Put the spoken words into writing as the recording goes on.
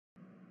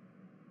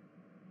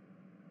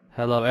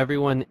Hello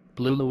everyone,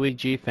 Blue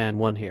Luigi Fan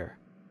 1 here.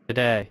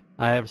 Today,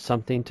 I have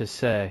something to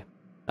say.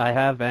 I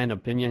have an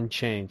opinion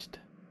changed.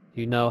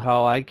 You know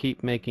how I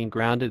keep making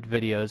grounded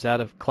videos out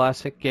of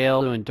Classic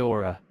Caillou and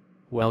Dora?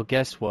 Well,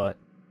 guess what?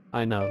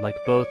 I know like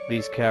both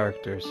these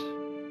characters.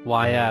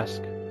 Why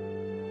ask?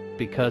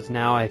 Because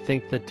now I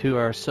think the two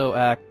are so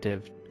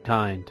active,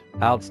 kind,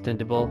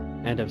 outstandable,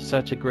 and have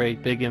such a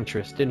great big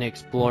interest in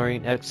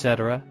exploring,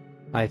 etc.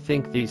 I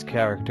think these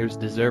characters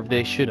deserve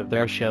they should have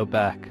their show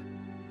back.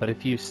 But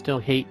if you still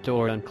hate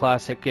Dora and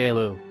Classic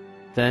Caillou,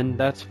 then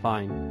that's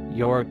fine.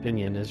 Your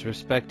opinion is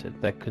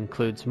respected. That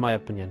concludes my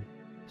opinion.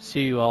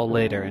 See you all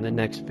later in the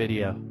next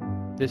video.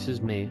 This is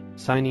me,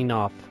 signing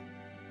off.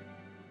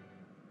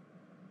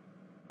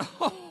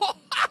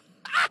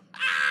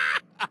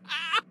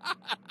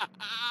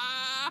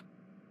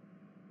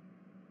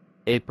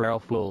 April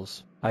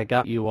Fools, I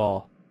got you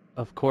all.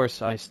 Of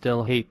course I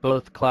still hate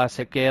both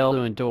Classic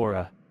Caillou and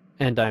Dora.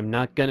 And I'm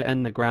not gonna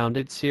end the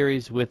Grounded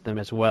series with them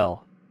as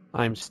well.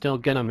 I'm still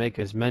gonna make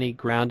as many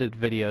grounded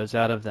videos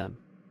out of them.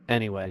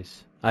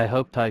 Anyways, I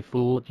hope I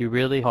fooled you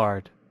really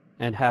hard.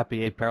 And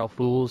happy April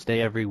Fool's Day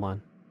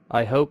everyone.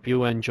 I hope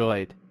you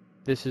enjoyed.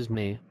 This is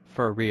me,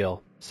 for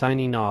real,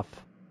 signing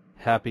off.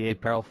 Happy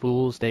April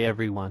Fool's Day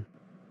everyone.